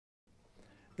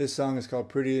This song is called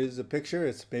Pretty as a Picture.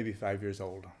 It's maybe 5 years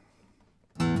old.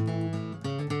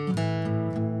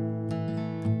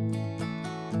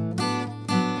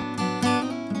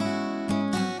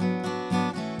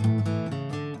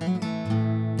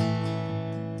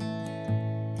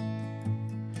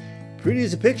 Pretty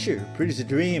as a picture, pretty as a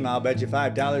dream. I'll bet you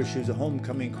 $5 she was a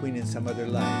homecoming queen in some other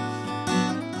life.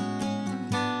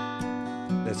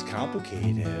 That's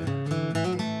complicated.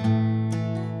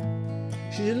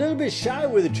 She's a little bit shy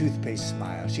with a toothpaste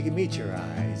smile. She can meet your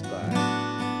eyes, but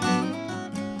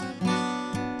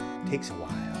it takes a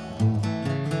while.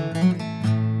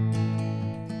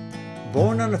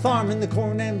 Born on a farm in the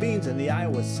corn and beans on the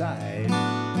Iowa side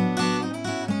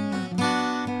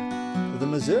of the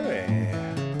Missouri.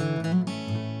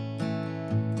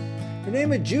 Her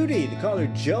name is Judy. They call her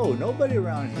Joe. Nobody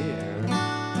around here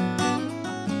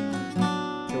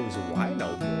knows why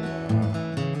no more.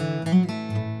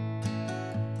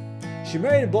 She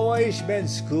married a boy. She met in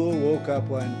school. Woke up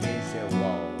one day and said,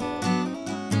 "Whoa,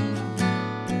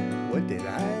 what did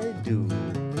I do?"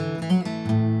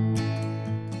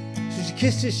 So she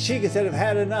kissed his cheek and said, "I've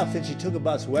had enough." Then she took a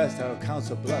bus west out of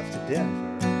Council Bluffs to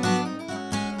Denver.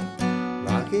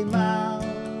 Rocky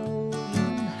Mountain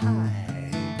High.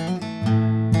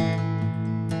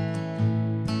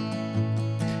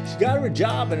 Got her a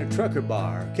job in a trucker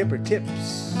bar, kept her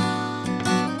tips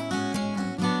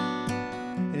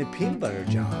in a peanut butter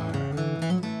jar.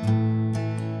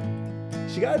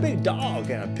 She got a big dog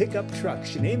and a pickup truck.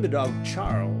 She named the dog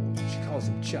Charles. She calls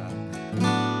him Chuck.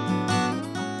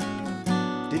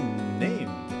 Didn't name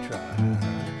the truck.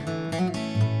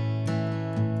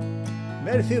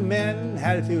 Met a few men,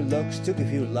 had a few looks, took a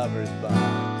few lovers, but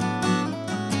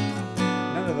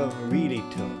none of them really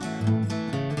took.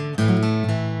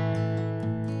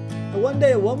 One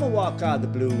day a woman walked out of the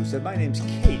blue, said, "My name's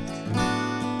Kate.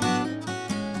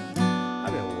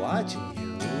 I've been watching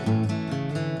you."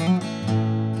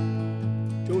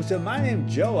 Joe said, "My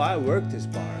name's Joe. I work this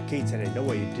bar." Kate said, "I know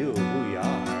what you do, who you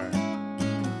are."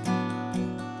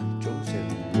 Joe said,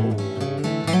 "Whoa."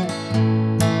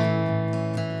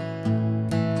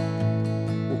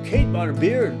 Well, Kate bought a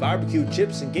beer and barbecue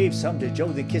chips and gave some to Joe.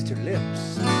 They kissed her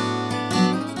lips.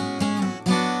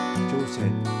 Joe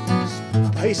said,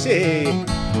 "Spicy."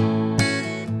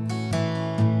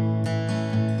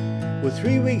 Well,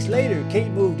 3 weeks later,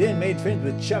 Kate moved in, made friends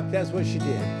with Chuck. That's what she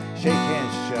did. Shake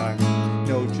hands, Chuck.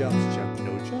 No jumps, Chuck.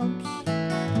 No jumps.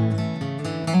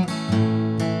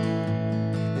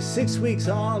 And 6 weeks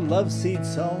on, love seed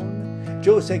sown.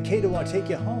 Joe said, "Kate, I want to take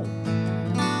you home."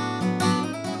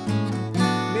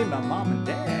 Made my mom and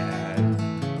dad.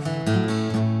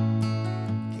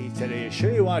 Kate said, "Are you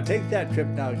sure you want to take that trip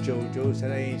now, Joe?" Joe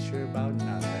said, "I ain't sure about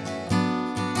nothing."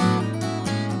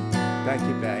 Pack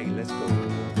your bag, let's go.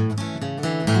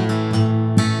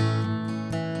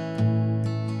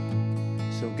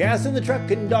 So gas in the truck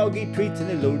and dog eat treats, and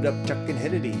they loaded up Chuck and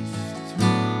headed east.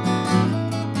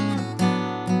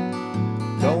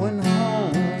 Going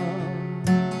home.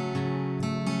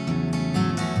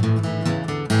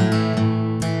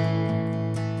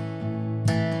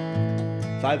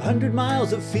 500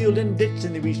 miles of field and ditch,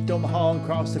 and they reached Omaha and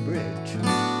crossed the bridge.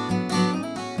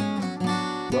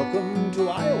 Welcome to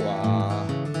Iowa.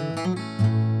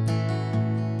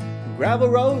 Gravel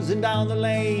roads and down the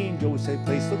lane. Joe said,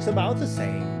 "Place looks about the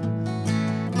same.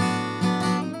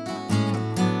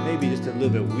 Maybe just a little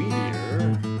bit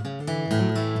weedier."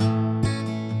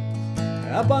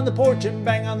 And up on the porch and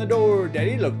bang on the door.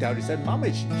 Daddy looked out. He said, "Mom,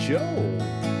 it's Joe.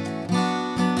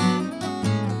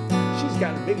 She's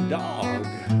got a big dog."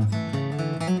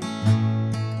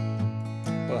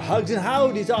 Hugs and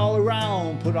howdies all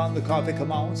around. Put on the coffee,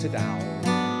 come on, sit down.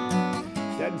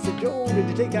 Daddy said, "Joe, did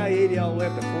you take I-80 all the way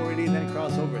up to 480 and then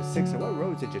cross over at 6? Or what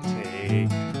roads did you take?"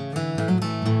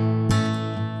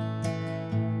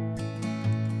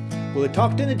 Well, they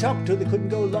talked and they talked till they couldn't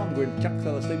go longer, and Chuck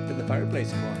fell asleep in the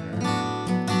fireplace corner.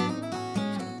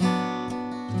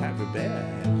 It's time for bed.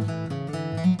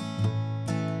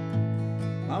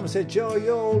 Mama said, "Joe,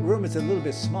 your old room is a little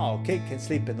bit small. Kate can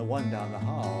sleep in the one down the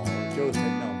hall." Joe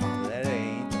said, "No, Mama, that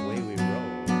ain't the way we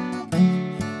roll." Mama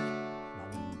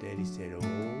and Daddy said, "Oh."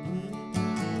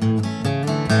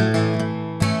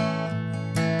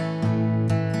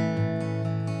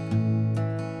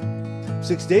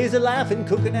 6 days of laughing,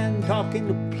 cooking, and talking,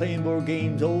 to playing board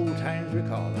games, old times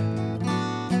recalling.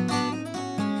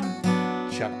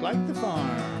 Chuck liked the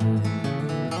farm.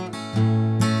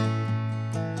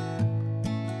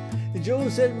 And Joe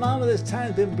said, "Mama, this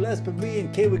time's been blessed, but me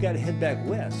and Kate, we gotta head back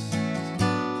west.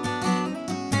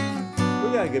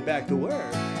 We gotta get back to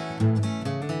work."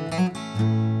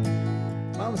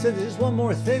 Mama said, there's just one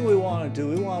more thing we want to do.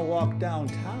 We want to walk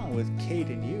downtown with Kate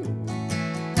and you.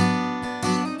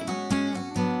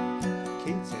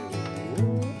 Kate said,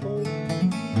 oh.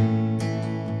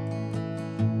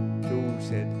 Joe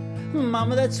said,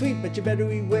 Mama, that's sweet, but you better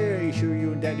beware. Are you sure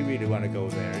you and Daddy really want to go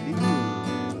there? Do you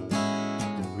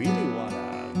really want to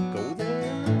go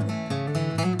there?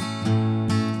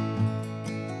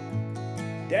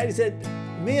 Daddy said,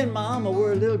 me and Mama,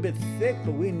 we're a little bit thick,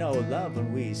 but we know love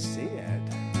when we see it.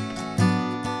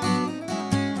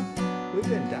 We've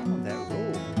been down that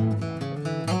road.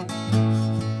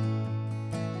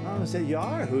 Mama said, you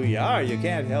are who you are. You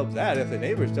can't help that. If the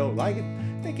neighbors don't like it,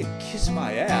 they can kiss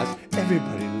my ass.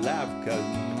 Everybody laughed because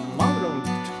Mama don't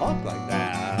talk like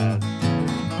that.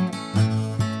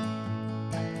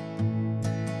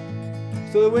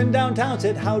 So they went downtown,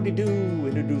 said howdy do,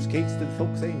 introduced Kate to the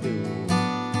folks they knew.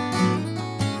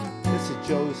 This is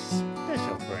Joe's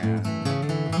special friend.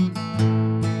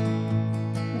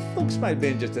 The folks might have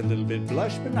been just a little bit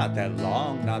blushed, but not that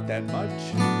long, not that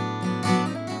much.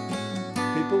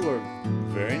 People were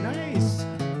very nice.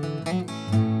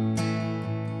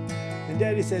 And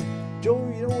Daddy said, Joe,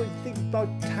 you know, think about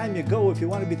time you go if you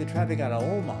want to beat the traffic out of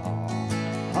Omaha.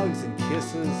 Hugs and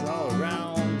kisses all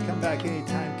around. Come back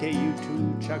anytime,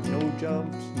 KU2. Chuck, no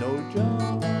jumps, no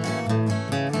jumps.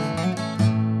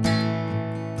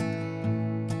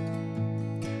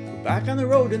 Back on the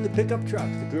road in the pickup truck,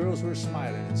 the girls were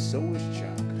smiling, and so was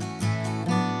Chuck.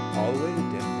 All the way to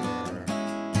Denver.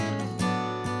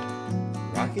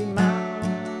 Rocky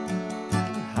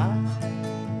Mountain High.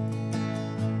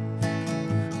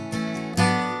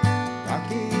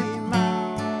 Rocky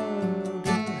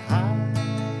Mountain High.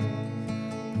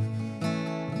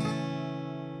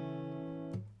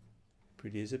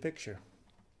 Pretty as a picture.